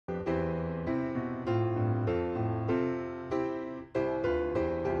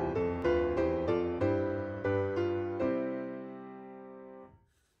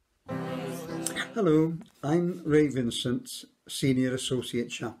Hello, I'm Ray Vincent, Senior Associate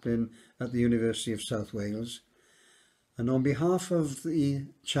Chaplain at the University of South Wales, and on behalf of the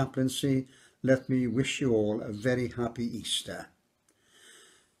chaplaincy, let me wish you all a very happy Easter.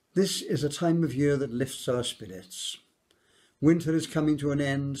 This is a time of year that lifts our spirits. Winter is coming to an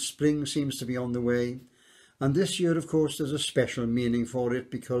end, spring seems to be on the way, and this year, of course, there's a special meaning for it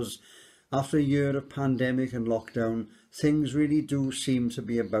because after a year of pandemic and lockdown, things really do seem to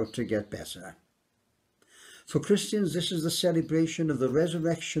be about to get better. For Christians, this is the celebration of the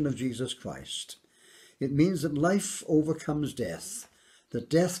resurrection of Jesus Christ. It means that life overcomes death, that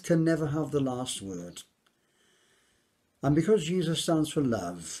death can never have the last word. And because Jesus stands for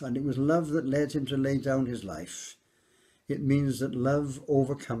love, and it was love that led him to lay down his life, it means that love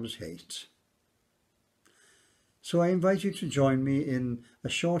overcomes hate. So I invite you to join me in a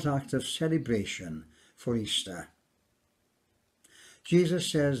short act of celebration for Easter. Jesus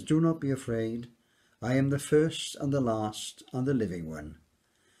says, "Do not be afraid. I am the first and the last and the living one.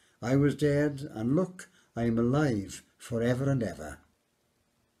 I was dead, and look, I am alive forever and ever."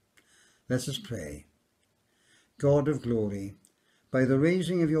 Let us pray. God of glory, by the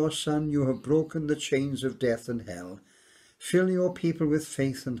raising of your Son, you have broken the chains of death and hell. Fill your people with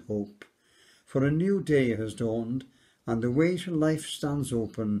faith and hope, for a new day has dawned, and the way to life stands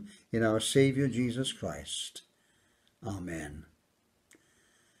open in our Saviour Jesus Christ. Amen.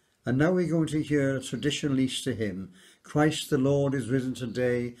 And now we're going to hear a traditional Easter hymn, "Christ the Lord is risen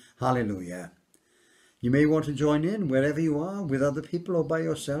today, hallelujah." You may want to join in wherever you are, with other people or by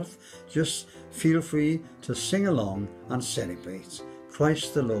yourself. Just feel free to sing along and celebrate.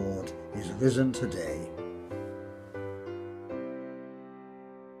 Christ the Lord is risen today.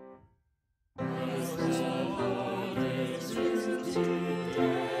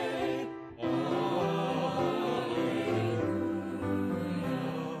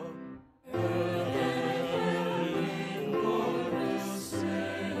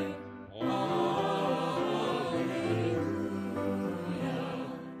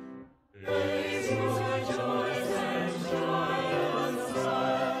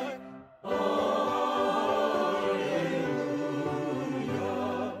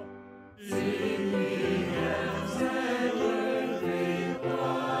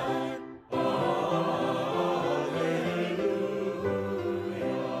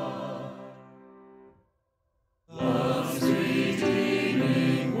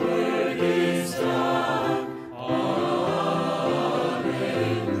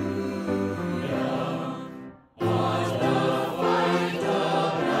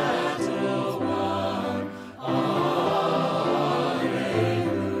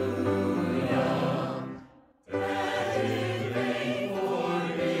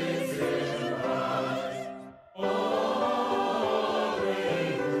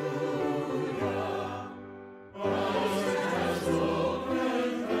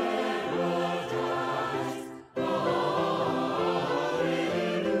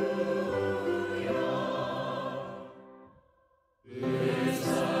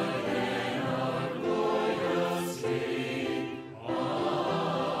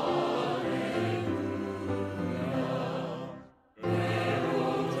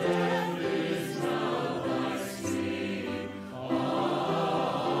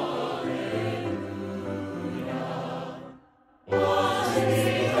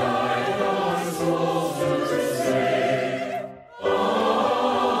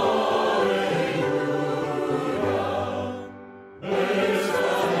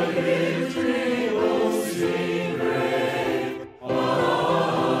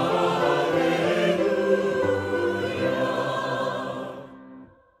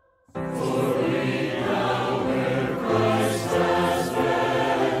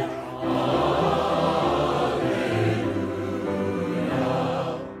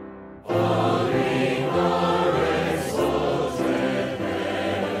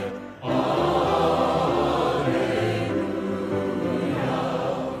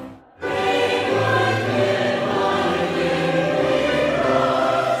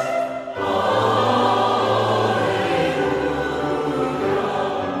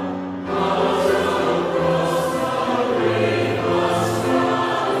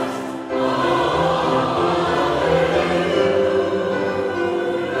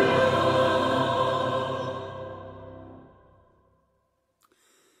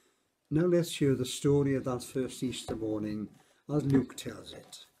 Now let's hear the story of that first Easter morning as Luke tells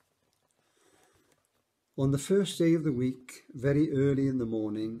it. On the first day of the week, very early in the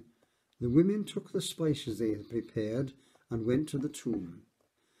morning, the women took the spices they had prepared and went to the tomb.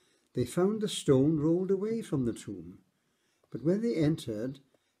 They found the stone rolled away from the tomb, but when they entered,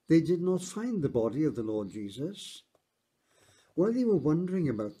 they did not find the body of the Lord Jesus. While they were wondering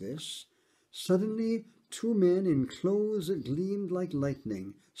about this, suddenly 2 men in clothes that gleamed like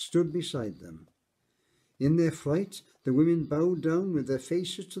lightning stood beside them. In their fright, the women bowed down with their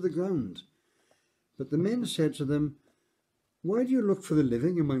faces to the ground. But the men said to them, "Why do you look for the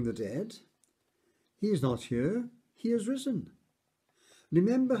living among the dead? He is not here, he has risen.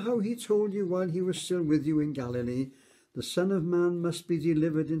 Remember how he told you while he was still with you in Galilee, the Son of Man must be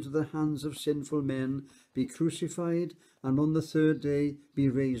delivered into the hands of sinful men, be crucified, and on the 3rd day be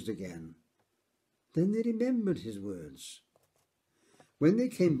raised again." Then they remembered his words. When they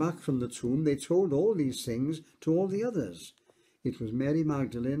came back from the tomb, they told all these things to all the others. It was Mary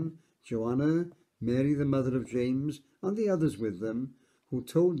Magdalene, Joanna, Mary the mother of James, and the others with them, who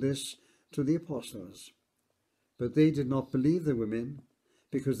told this to the apostles. But they did not believe the women,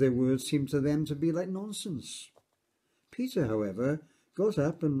 because their words seemed to them to be like nonsense. Peter, however, got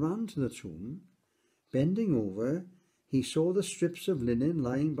up and ran to the tomb. Bending over, he saw the strips of linen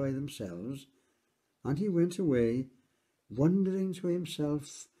lying by themselves, and he went away, wondering to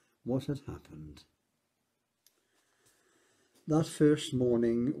himself what had happened. That first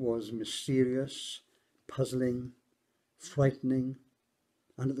morning was mysterious, puzzling, frightening,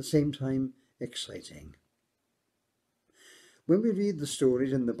 and at the same time exciting. When we read the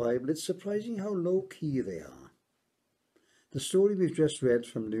stories in the Bible, it's surprising how low-key they are. The story we've just read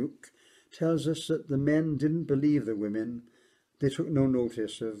from Luke tells us that the men didn't believe the women. They took no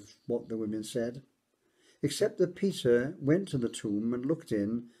notice of what the women said, except that Peter went to the tomb and looked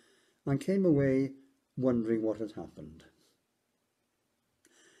in and came away wondering what had happened.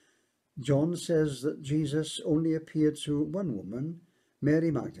 John says that Jesus only appeared to one woman,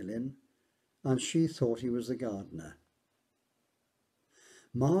 Mary Magdalene, and she thought he was the gardener.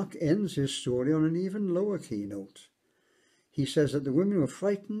 Mark ends his story on an even lower key note. He says that the women were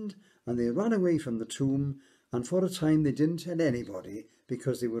frightened and they ran away from the tomb, and for a time they didn't tell anybody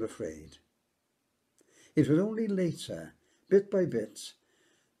because they were afraid. It was only later, bit by bit,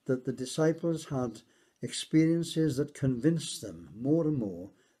 that the disciples had experiences that convinced them more and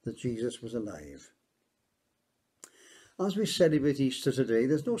more that Jesus was alive. As we celebrate Easter today,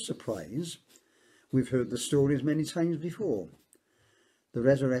 there's no surprise. We've heard the stories many times before. The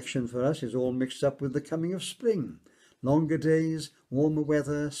resurrection for us is all mixed up with the coming of spring, longer days, warmer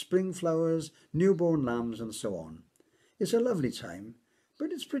weather, spring flowers, newborn lambs, and so on. It's a lovely time,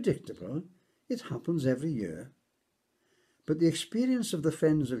 but it's predictable. It happens every year. But the experience of the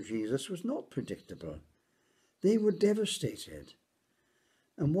friends of Jesus was not predictable. They were devastated.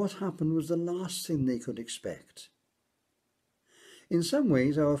 And what happened was the last thing they could expect. In some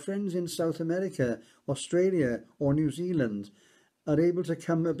ways, our friends in South America, Australia, or New Zealand are able to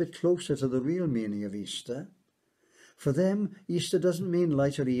come a bit closer to the real meaning of Easter. For them, Easter doesn't mean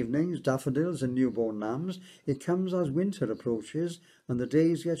lighter evenings, daffodils and newborn lambs. It comes as winter approaches and the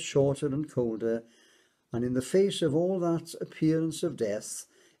days get shorter and colder, and in the face of all that appearance of death,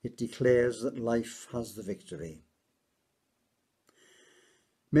 it declares that life has the victory.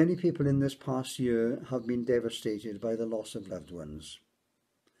 Many people in this past year have been devastated by the loss of loved ones.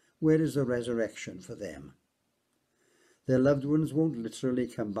 Where is the resurrection for them? Their loved ones won't literally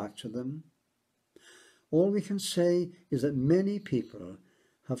come back to them. All we can say is that many people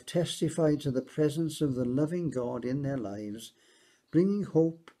have testified to the presence of the loving God in their lives, bringing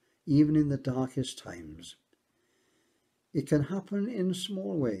hope even in the darkest times. It can happen in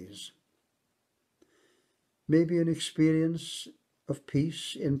small ways. Maybe an experience of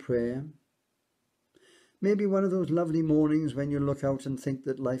peace in prayer. Maybe one of those lovely mornings when you look out and think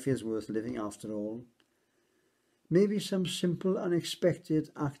that life is worth living after all. Maybe some simple, unexpected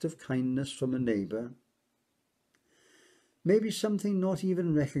act of kindness from a neighbour. Maybe something not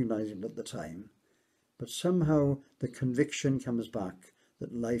even recognisable at the time, but somehow the conviction comes back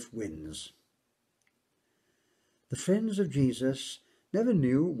that life wins. The friends of Jesus never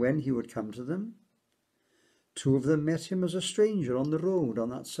knew when he would come to them. 2 of them met him as a stranger on the road on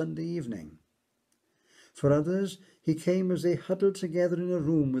that Sunday evening. For others, he came as they huddled together in a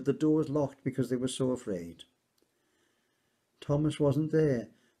room with the doors locked because they were so afraid. Thomas wasn't there,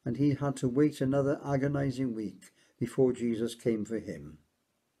 and he had to wait another agonizing week before Jesus came for him.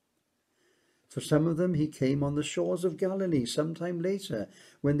 For some of them, he came on the shores of Galilee sometime later,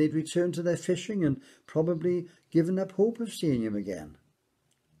 when they'd returned to their fishing and probably given up hope of seeing him again.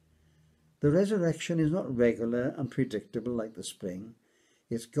 The resurrection is not regular and predictable like the spring.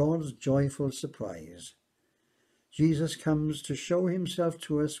 It's God's joyful surprise. Jesus comes to show himself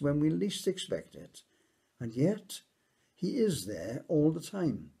to us when we least expect it, and yet he is there all the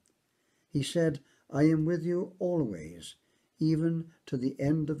time. He said, "I am with you always, even to the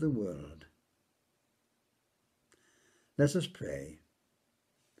end of the world. Let us pray.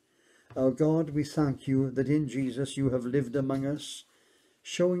 Our God, we thank you that in Jesus you have lived among us,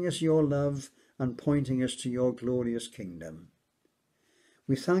 showing us your love and pointing us to your glorious kingdom.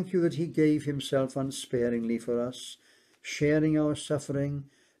 We thank you that he gave himself unsparingly for us, sharing our suffering,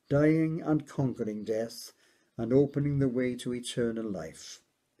 dying and conquering death, and opening the way to eternal life.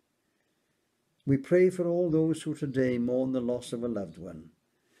 We pray for all those who today mourn the loss of a loved one.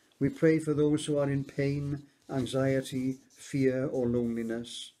 We pray for those who are in pain, anxiety, fear, or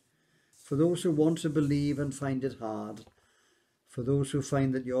loneliness, for those who want to believe and find it hard, for those who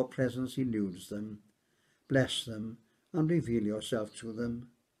find that your presence eludes them. Bless them and reveal yourself to them.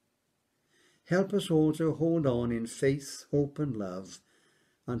 Help us all to hold on in faith, hope and love,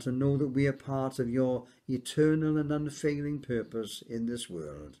 and to know that we are part of your eternal and unfailing purpose in this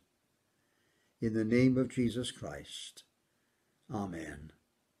world. In the name of Jesus Christ. Amen.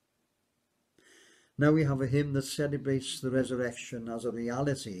 Now we have a hymn that celebrates the resurrection as a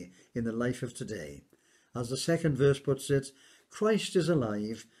reality in the life of today. As the second verse puts it, Christ is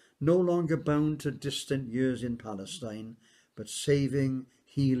alive, no longer bound to distant years in Palestine, but saving,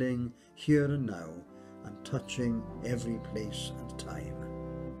 healing, here and now, and touching every place and time.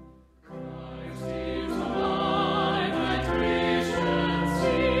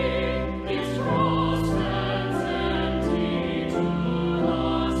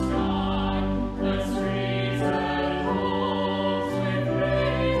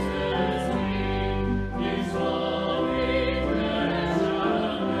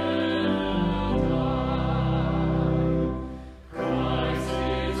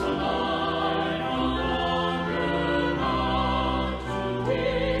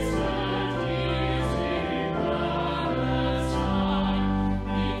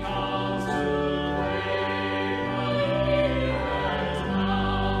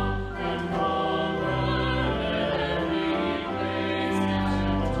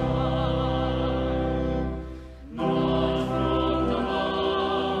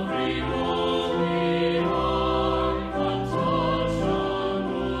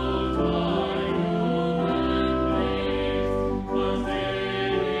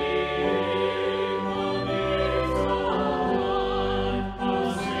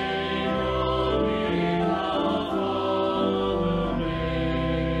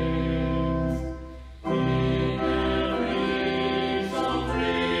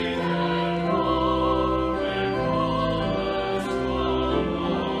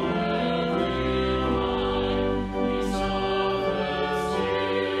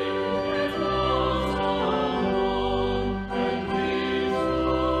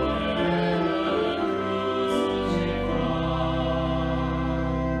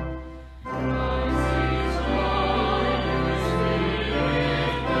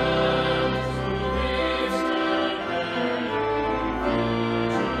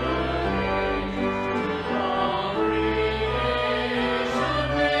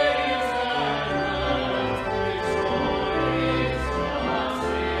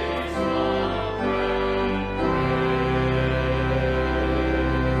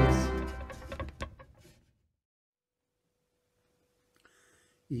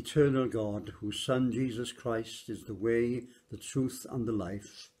 Eternal God, whose Son Jesus Christ is the way, the truth and the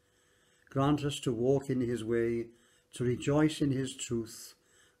life, grant us to walk in his way, to rejoice in his truth,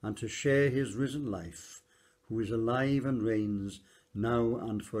 and to share his risen life, who is alive and reigns now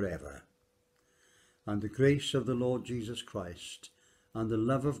and forever. And the grace of the Lord Jesus Christ, and the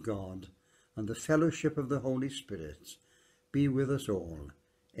love of God, and the fellowship of the Holy Spirit be with us all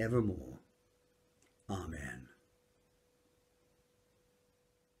evermore. Amen.